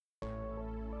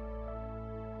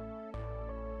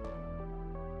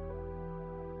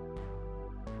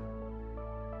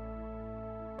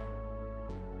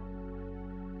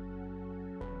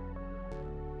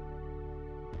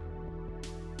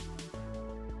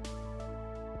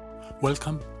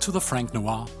Welcome to the Frank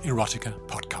Noir Erotica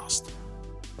podcast.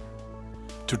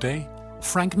 Today,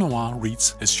 Frank Noir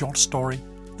reads his short story,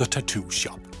 The Tattoo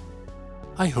Shop.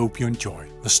 I hope you enjoy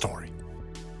the story.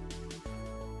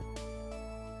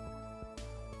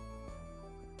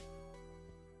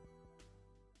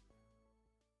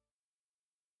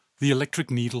 The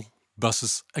electric needle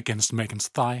buzzes against Megan's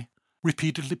thigh,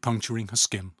 repeatedly puncturing her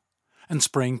skin and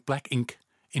spraying black ink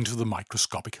into the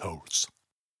microscopic holes.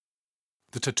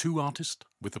 The tattoo artist,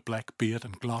 with the black beard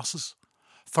and glasses,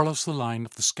 follows the line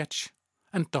of the sketch,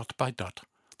 and dot by dot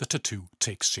the tattoo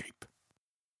takes shape.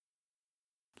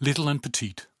 Little and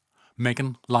petite,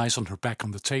 Megan lies on her back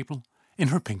on the table in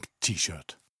her pink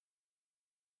t-shirt.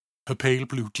 Her pale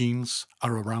blue jeans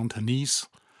are around her knees,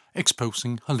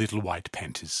 exposing her little white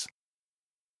panties.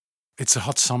 It's a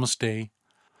hot summer's day,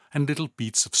 and little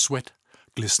beads of sweat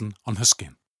glisten on her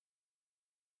skin.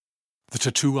 The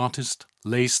tattoo artist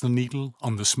lays the needle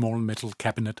on the small metal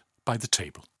cabinet by the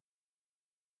table.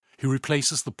 He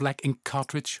replaces the black ink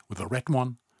cartridge with a red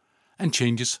one and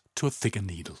changes to a thicker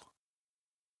needle.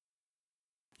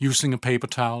 Using a paper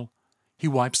towel, he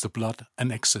wipes the blood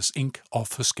and excess ink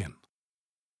off her skin.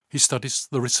 He studies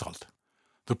the result.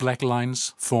 The black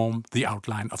lines form the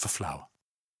outline of a flower.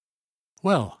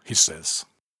 "Well," he says,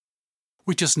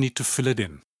 "we just need to fill it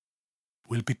in.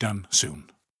 We'll be done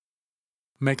soon."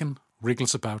 Megan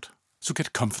wriggles about to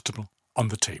get comfortable on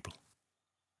the table.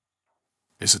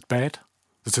 "Is it bad?"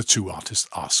 the tattoo artist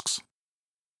asks.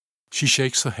 She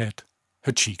shakes her head,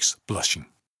 her cheeks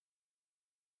blushing.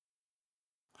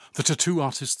 The tattoo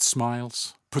artist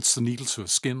smiles, puts the needle to her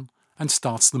skin, and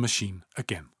starts the machine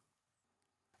again.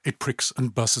 It pricks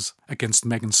and buzzes against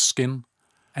Megan's skin,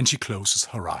 and she closes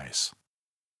her eyes.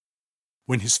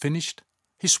 When he's finished,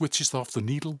 he switches off the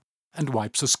needle and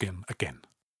wipes her skin again.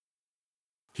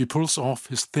 He pulls off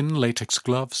his thin latex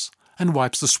gloves and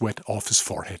wipes the sweat off his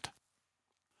forehead.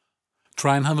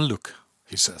 "Try and have a look,"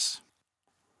 he says.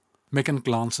 Megan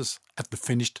glances at the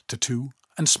finished tattoo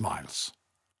and smiles.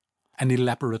 An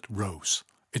elaborate rose,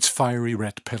 its fiery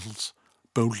red petals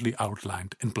boldly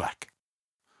outlined in black.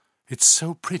 "It's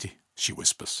so pretty," she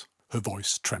whispers, her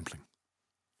voice trembling.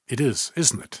 "It is,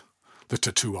 isn't it?" the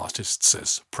tattoo artist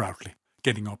says proudly,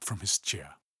 getting up from his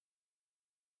chair.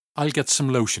 "I'll get some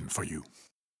lotion for you."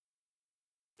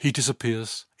 He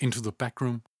disappears into the back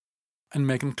room, and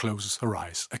Megan closes her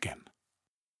eyes again.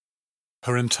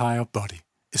 Her entire body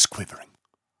is quivering.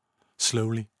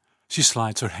 Slowly, she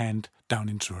slides her hand down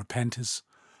into her panties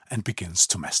and begins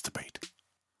to masturbate.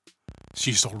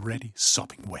 She's already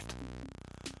sopping wet.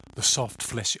 The soft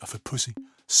flesh of her pussy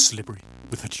slippery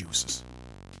with her juices.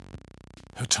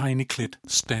 Her tiny clit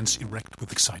stands erect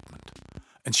with excitement,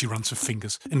 and she runs her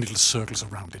fingers in little circles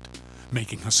around it,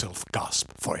 making herself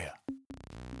gasp for air.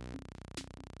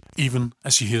 Even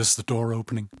as she hears the door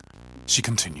opening, she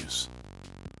continues.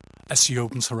 As she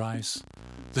opens her eyes,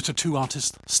 the tattoo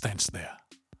artist stands there,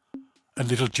 a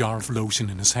little jar of lotion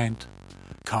in his hand,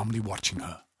 calmly watching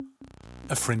her,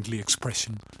 a friendly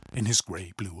expression in his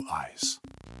grey-blue eyes.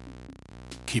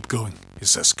 "Keep going," he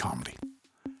says calmly.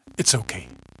 "It's okay."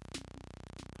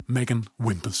 Megan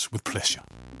whimpers with pleasure.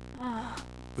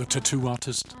 The tattoo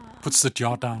artist puts the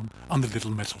jar down on the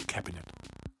little metal cabinet.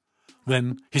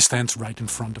 Then he stands right in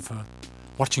front of her,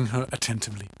 watching her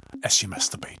attentively as she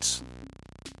masturbates.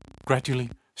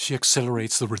 Gradually, she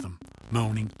accelerates the rhythm,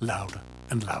 moaning louder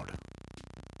and louder.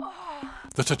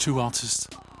 The tattoo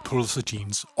artist pulls her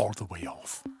jeans all the way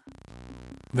off.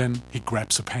 Then he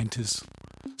grabs her panties,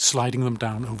 sliding them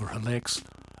down over her legs,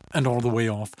 and all the way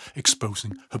off,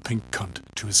 exposing her pink cunt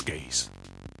to his gaze.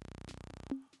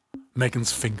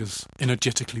 Megan's fingers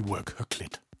energetically work her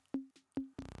clit.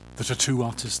 The tattoo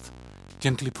artist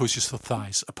gently pushes her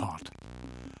thighs apart,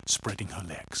 spreading her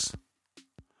legs.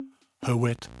 Her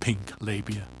wet pink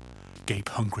labia gape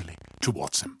hungrily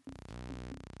towards him.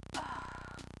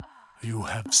 "You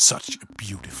have such a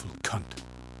beautiful cunt,"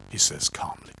 he says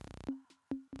calmly.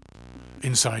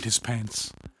 Inside his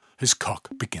pants, his cock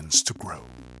begins to grow.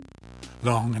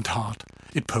 Long and hard,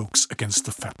 it pokes against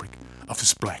the fabric of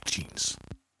his black jeans.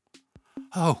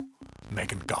 "Oh,"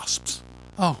 Megan gasps.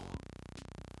 "Oh."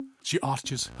 She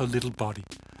arches her little body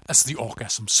as the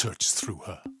orgasm surges through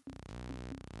her.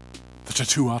 The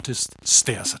tattoo artist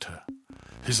stares at her,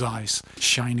 his eyes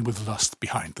shiny with lust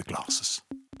behind the glasses.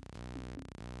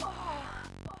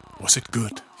 "Was it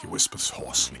good?" he whispers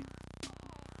hoarsely.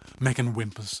 Megan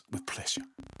whimpers with pleasure.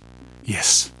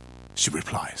 "Yes," she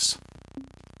replies.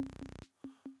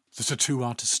 The tattoo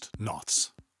artist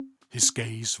nods, his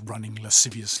gaze running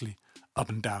lasciviously up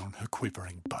and down her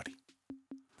quivering body.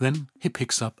 Then he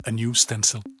picks up a new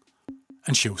stencil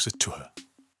and shows it to her.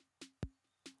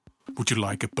 Would you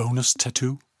like a bonus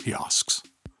tattoo? He asks.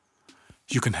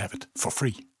 You can have it for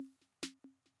free.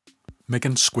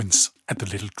 Megan squints at the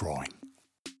little drawing.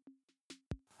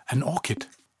 An orchid,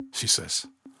 she says.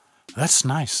 That's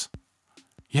nice.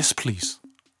 Yes, please.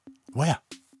 Where?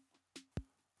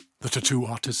 The tattoo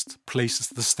artist places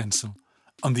the stencil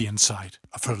on the inside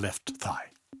of her left thigh,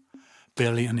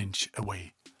 barely an inch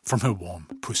away from her warm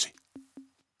pussy.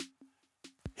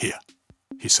 Here,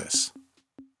 he says.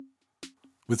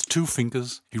 With 2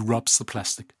 fingers, he rubs the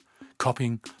plastic,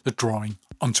 copying the drawing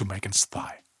onto Megan's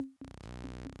thigh.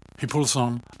 He pulls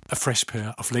on a fresh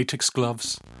pair of latex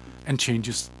gloves and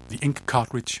changes the ink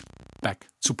cartridge back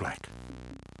to black.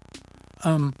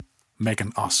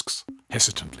 Megan asks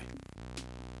hesitantly.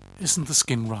 Isn't the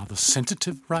skin rather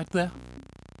sensitive right there?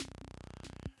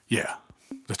 Yeah,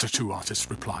 the tattoo artist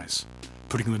replies,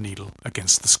 putting the needle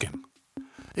against the skin.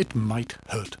 It might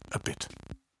hurt a bit.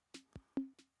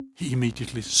 He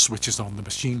immediately switches on the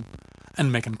machine,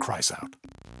 and Megan cries out,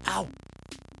 Ow!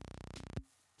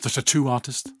 The tattoo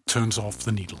artist turns off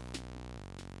the needle.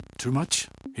 Too much?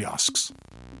 He asks.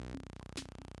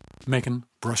 Megan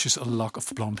brushes a lock of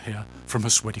blonde hair from her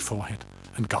sweaty forehead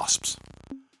and gasps.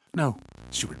 No,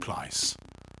 she replies.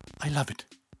 I love it.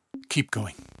 Keep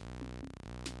going.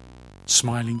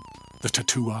 Smiling, the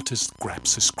tattoo artist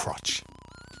grabs his crotch.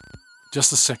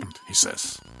 Just a second, he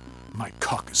says. My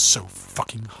cock is so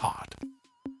fucking hard.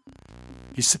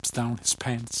 He zips down his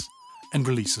pants and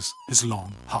releases his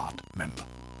long, hard member.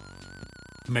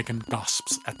 Megan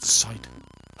gasps at the sight,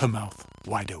 her mouth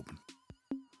wide open.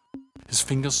 His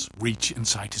fingers reach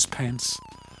inside his pants,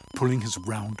 pulling his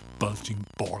round, bulging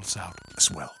balls out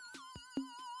as well.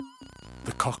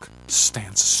 The cock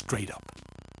stands straight up,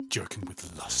 jerking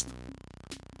with lust.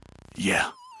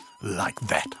 Yeah, like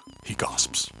that, he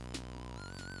gasps.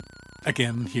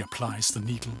 Again, he applies the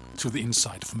needle to the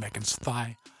inside of Megan's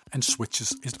thigh and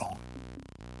switches it on.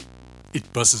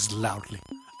 It buzzes loudly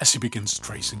as he begins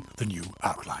tracing the new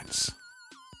outlines.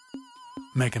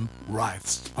 Megan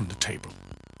writhes on the table,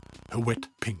 her wet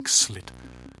pink slit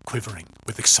quivering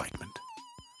with excitement.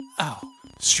 Ow,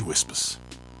 she whispers.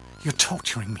 You're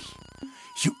torturing me.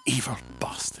 You evil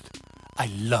bastard. I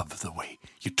love the way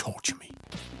you torture me.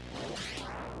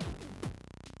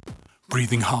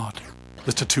 Breathing hard,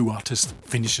 the tattoo artist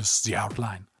finishes the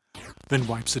outline, then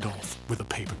wipes it off with a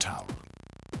paper towel.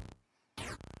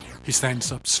 He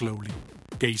stands up slowly,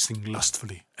 gazing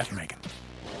lustfully at Megan.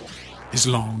 His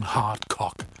long, hard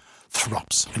cock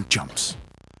throbs and jumps.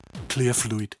 Clear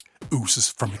fluid oozes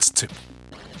from its tip.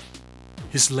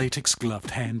 His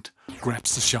latex-gloved hand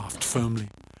grabs the shaft firmly,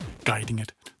 guiding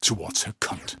it towards her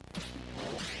cunt.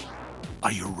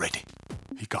 Are you ready?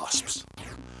 He gasps.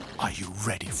 Are you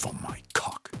ready for my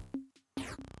cock?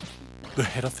 The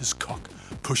head of his cock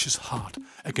pushes hard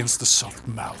against the soft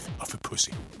mouth of her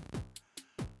pussy.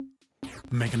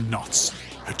 Megan nods,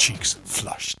 her cheeks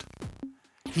flushed.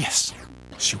 Yes,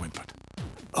 she whimpered.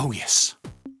 Oh yes.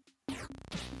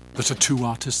 The tattoo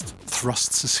artist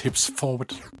thrusts his hips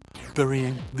forward,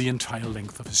 burying the entire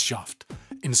length of his shaft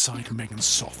inside Megan's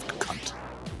soft cunt.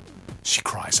 She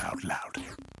cries out loud.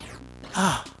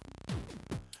 Ah!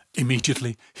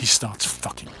 Immediately, he starts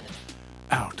fucking.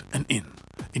 Out and in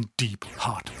deep,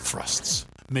 hard thrusts,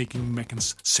 making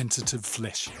Megan's sensitive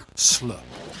flesh slurp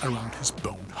around his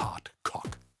bone-hard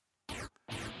cock.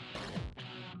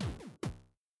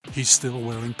 He's still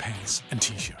wearing pants and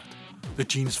t-shirt. The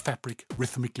jeans fabric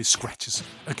rhythmically scratches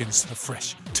against her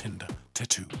fresh, tender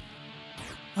tattoo.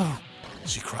 Oh,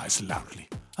 she cries loudly.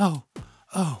 Oh,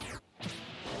 oh.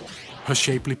 Her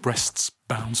shapely breasts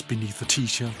bounce beneath the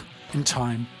t-shirt in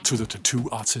time to the tattoo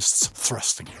artist's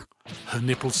thrusting, her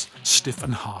nipples stiff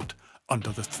and hard under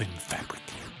the thin fabric.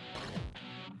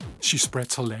 She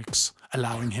spreads her legs,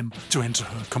 allowing him to enter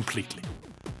her completely.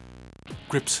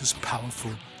 Grips his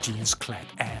powerful jeans-clad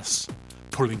ass,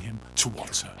 pulling him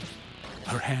towards her.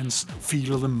 Her hands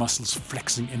feel the muscles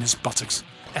flexing in his buttocks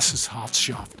as his hard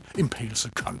shaft impales her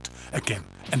cunt again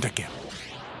and again.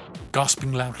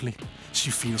 Gasping loudly,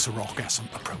 she feels her orgasm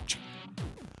approaching.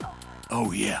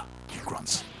 Oh yeah, he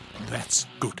grunts. That's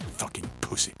good fucking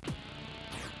pussy.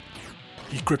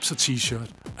 He grips her t-shirt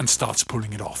and starts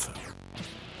pulling it off her.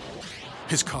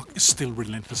 His cock is still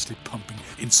relentlessly pumping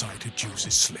inside her juicy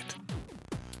slit.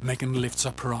 Megan lifts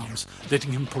up her arms,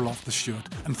 letting him pull off the shirt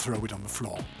and throw it on the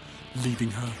floor,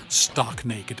 leaving her stark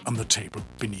naked on the table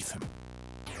beneath him.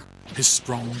 His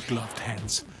strong, gloved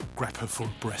hands grab her full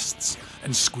breasts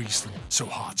and squeeze them so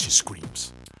hard she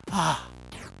screams. Ah!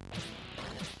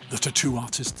 The tattoo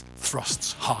artist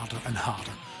thrusts harder and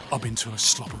harder up into her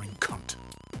slobbering cunt,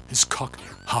 his cock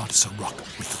hard as a rock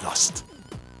with lust.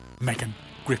 Megan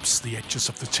grips the edges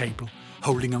of the table,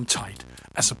 holding on tight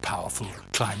as a powerful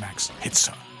climax hits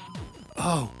her.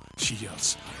 "Oh," she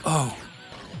yells, "oh."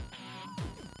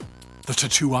 The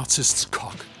tattoo artist's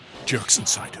cock jerks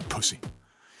inside her pussy.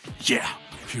 "Yeah,"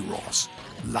 he roars,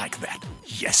 "like that,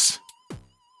 yes."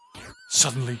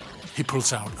 Suddenly, he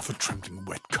pulls out of a trembling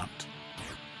wet cunt.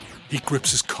 He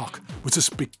grips his cock with his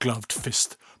big gloved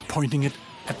fist, pointing it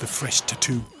at the fresh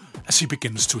tattoo as he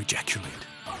begins to ejaculate.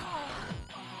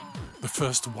 The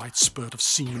first white spurt of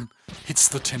semen hits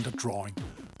the tender drawing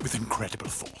with incredible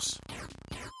force.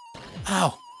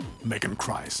 "Ow!" Megan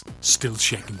cries, still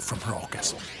shaking from her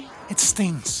orgasm. "It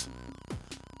stings."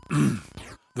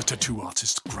 The tattoo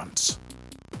artist grunts.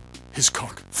 His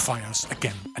cock fires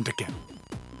again and again,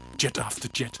 jet after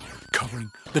jet, covering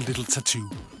the little tattoo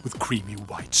with creamy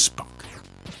white spunk.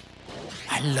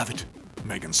 "I love it,"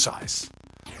 Megan sighs.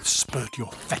 "Spurt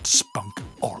your fat spunk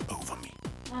all over me."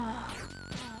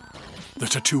 The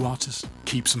tattoo artist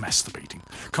keeps masturbating,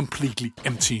 completely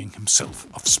emptying himself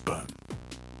of sperm.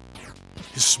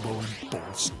 His swollen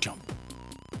balls jump.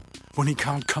 When he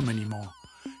can't come anymore,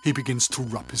 he begins to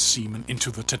rub his semen into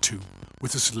the tattoo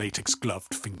with his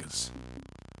latex-gloved fingers.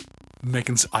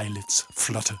 Megan's eyelids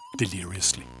flutter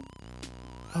deliriously.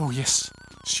 "Oh yes,"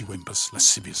 she whimpers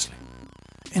lasciviously.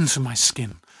 "Into my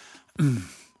skin.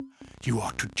 You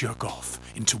ought to jerk off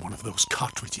into one of those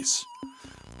cartridges.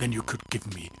 Then you could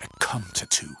give me a cum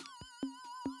tattoo."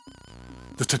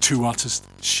 The tattoo artist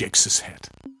shakes his head.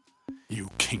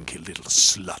 "You kinky little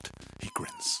slut," he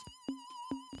grins.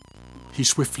 He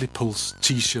swiftly pulls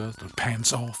t-shirt and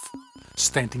pants off,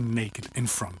 standing naked in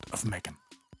front of Megan.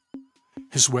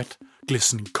 His wet,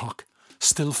 glistening cock,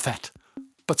 still fat,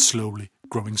 but slowly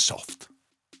growing soft.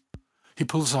 He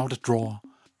pulls out a drawer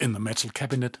in the metal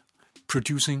cabinet,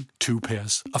 producing 2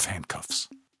 pairs of handcuffs.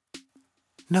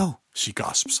 "No," she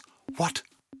gasps. "What?"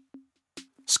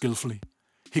 Skillfully,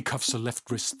 he cuffs her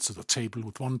left wrist to the table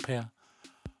with one pair,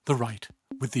 the right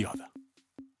with the other.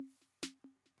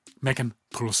 Megan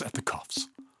pulls at the cuffs.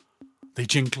 They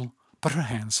jingle, but her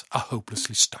hands are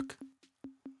hopelessly stuck.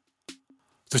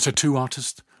 The tattoo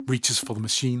artist reaches for the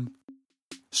machine,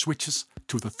 switches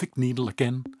to the thick needle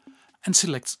again, and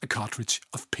selects a cartridge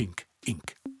of pink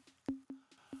ink.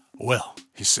 "Well,"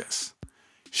 he says,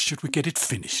 "should we get it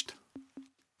finished?"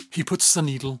 He puts the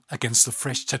needle against the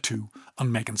fresh tattoo on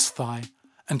Megan's thigh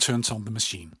and turns on the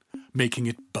machine, making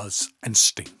it buzz and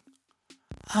sting.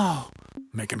 "Ow!"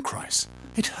 Megan cries.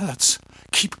 "It hurts.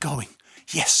 Keep going.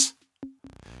 Yes."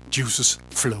 Juices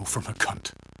flow from her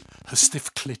cunt. Her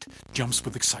stiff clit jumps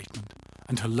with excitement,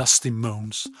 and her lusty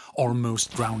moans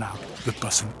almost drown out the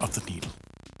buzzing of the needle.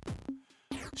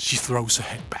 She throws her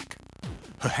head back.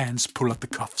 Her hands pull at the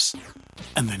cuffs,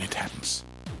 and then it happens.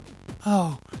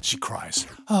 "Oh," she cries.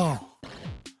 "Oh."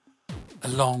 A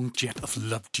long jet of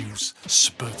love juice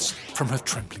spurts from her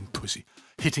trembling pussy,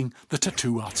 hitting the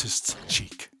tattoo artist's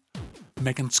cheek.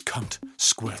 Megan's cunt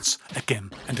squirts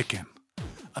again and again,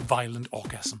 a violent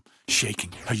orgasm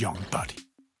shaking her young body.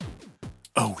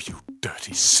 "Oh, you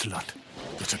dirty slut,"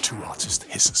 the tattoo artist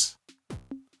hisses.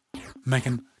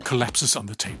 Megan collapses on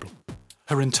the table,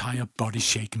 her entire body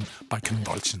shaken by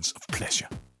convulsions of pleasure.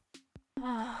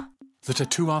 The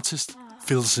tattoo artist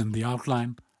fills in the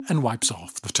outline and wipes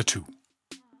off the tattoo.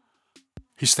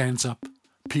 He stands up,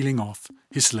 peeling off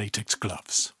his latex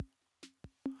gloves.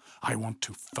 "I want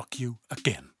to fuck you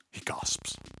again," he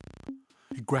gasps.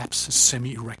 He grabs his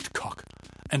semi-erect cock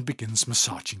and begins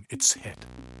massaging its head.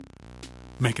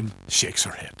 Megan shakes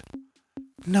her head.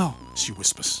 "No," she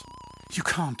whispers. "You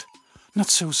can't. Not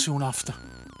so soon after."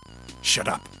 "Shut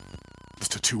up," the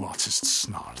tattoo artist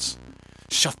snarls.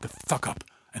 "Shut the fuck up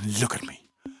and look at me.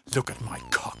 Look at my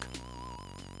cock."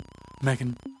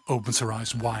 Megan opens her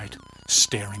eyes wide,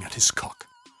 staring at his cock.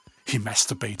 He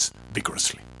masturbates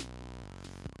vigorously.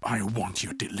 "I want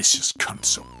your delicious cunt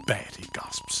so bad," he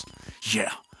gasps.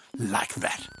 "Yeah, like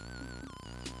that."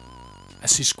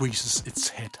 As he squeezes its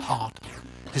head hard,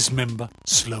 his member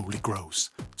slowly grows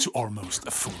to almost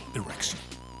a full erection.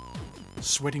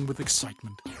 Sweating with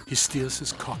excitement, he steers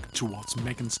his cock towards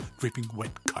Megan's dripping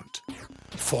wet cunt,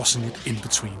 forcing it in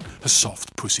between her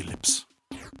soft pussy lips.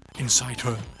 Inside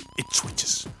her, it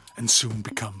twitches and soon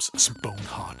becomes as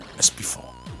bone-hard as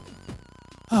before.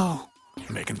 "Oh,"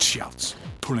 Megan shouts,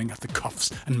 pulling at the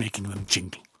cuffs and making them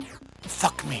jingle.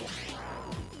 "Fuck me."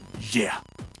 "Yeah,"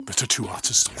 the tattoo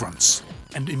artist grunts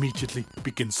and immediately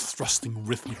begins thrusting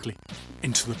rhythmically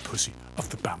into the pussy of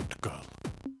the bound girl.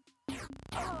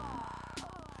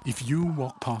 If you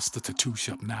walk past the tattoo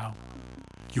shop now,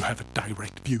 you have a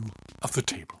direct view of the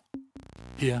table.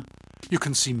 Here, you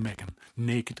can see Megan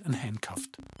naked and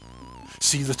handcuffed.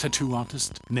 See the tattoo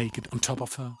artist naked on top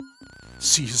of her.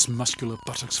 See his muscular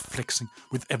buttocks flexing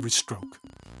with every stroke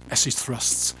as he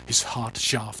thrusts his hard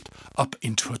shaft up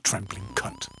into her trembling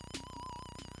cunt.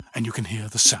 And you can hear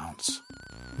the sounds.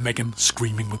 Megan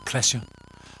screaming with pleasure,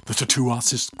 the tattoo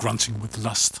artist grunting with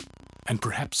lust, and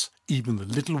perhaps even the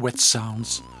little wet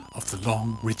sounds of the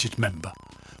long, rigid member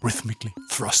rhythmically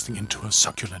thrusting into her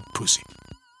succulent pussy.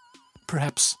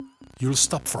 Perhaps you'll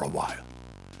stop for a while.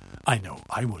 I know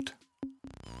I would.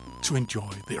 To enjoy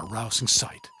the arousing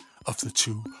sight of the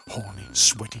two horny,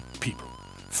 sweaty people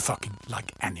fucking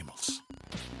like animals.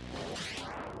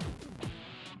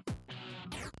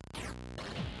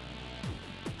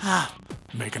 Ah!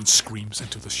 Megan screams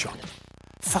into the shop.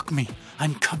 Fuck me,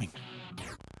 I'm coming.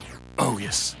 Oh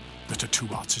yes, the tattoo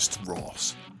artist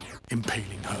roars,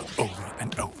 impaling her over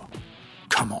and over.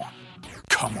 Come on,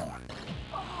 come on.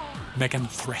 Megan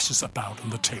thrashes about on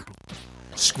the table,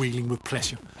 squealing with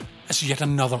pleasure as yet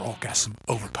another orgasm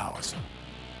overpowers her.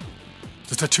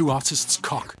 The tattoo artist's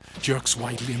cock jerks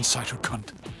widely inside her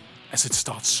cunt as it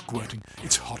starts squirting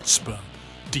its hot sperm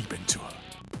deep into her.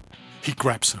 He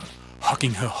grabs her,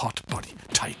 hugging her hot body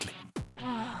tightly.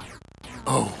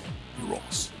 Oh, he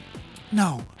roars.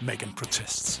 No, Megan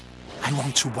protests. I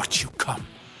want to watch you come.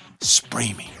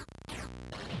 Spray me.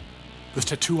 The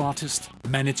tattoo artist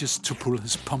manages to pull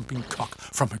his pumping cock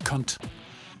from her cunt,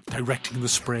 directing the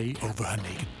spray over her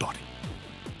naked body.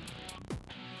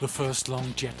 The first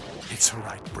long jet hits her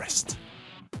right breast.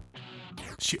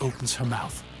 She opens her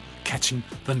mouth, catching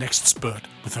the next spurt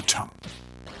with her tongue.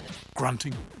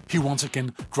 Grunting, he once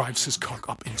again drives his cock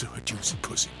up into her juicy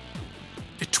pussy.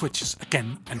 It twitches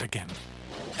again and again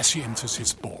as he enters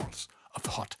his balls of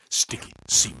hot, sticky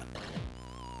semen.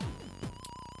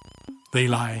 They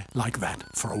lie like that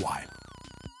for a while.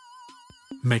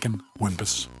 Megan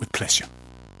whimpers with pleasure.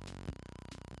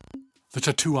 The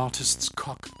tattoo artist's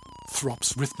cock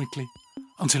throbs rhythmically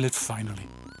until it finally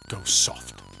goes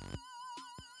soft.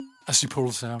 As he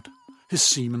pulls out, his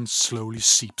semen slowly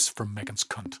seeps from Megan's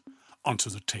cunt onto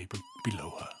the table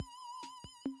below her.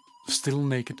 Still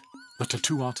naked, the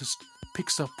tattoo artist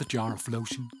picks up the jar of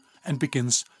lotion and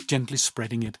begins gently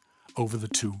spreading it over the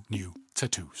two new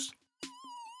tattoos.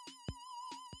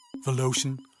 The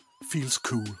lotion feels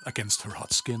cool against her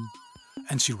hot skin,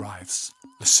 and she writhes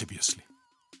lasciviously.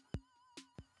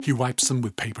 He wipes them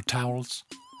with paper towels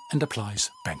and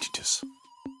applies bandages.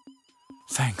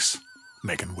 Thanks,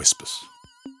 Megan whispers.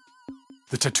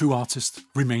 The tattoo artist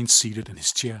remains seated in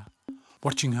his chair,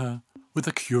 watching her with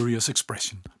a curious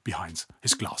expression behind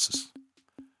his glasses.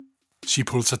 She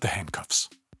pulls at the handcuffs.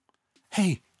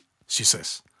 Hey, she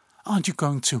says, aren't you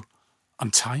going to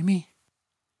untie me?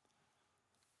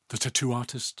 The tattoo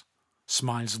artist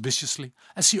smiles viciously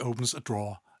as he opens a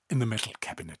drawer in the metal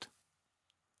cabinet.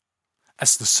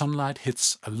 As the sunlight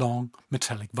hits a long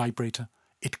metallic vibrator,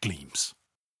 it gleams.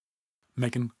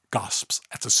 Megan gasps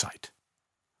at the sight.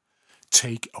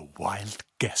 Take a wild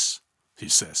guess, he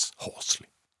says hoarsely.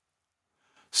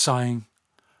 Sighing,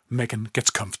 Megan gets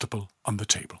comfortable on the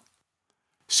table.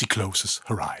 She closes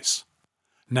her eyes.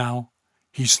 Now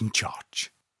he's in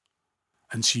charge,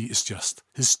 and she is just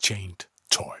his chained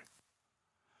toy.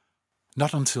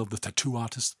 Not until the tattoo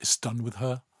artist is done with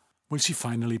her will she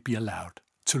finally be allowed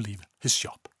to leave his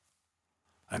shop.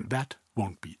 And that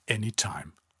won't be any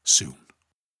time soon.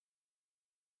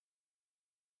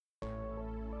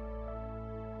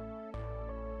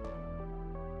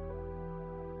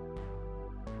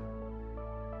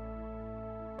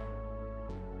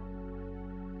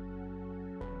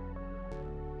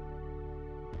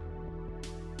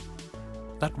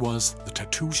 That was The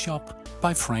Tattoo Shop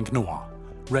by Frank Noir,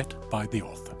 read by the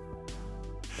author.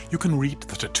 You can read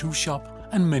The Tattoo Shop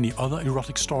and many other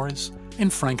erotic stories in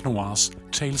Frank Noir's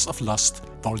Tales of Lust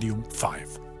Volume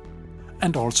 5,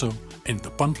 and also in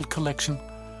the bundle collection,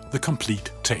 The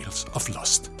Complete Tales of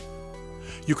Lust.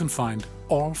 You can find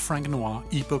all Frank Noir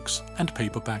ebooks and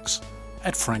paperbacks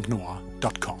at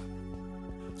franknoir.com.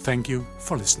 Thank you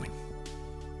for listening.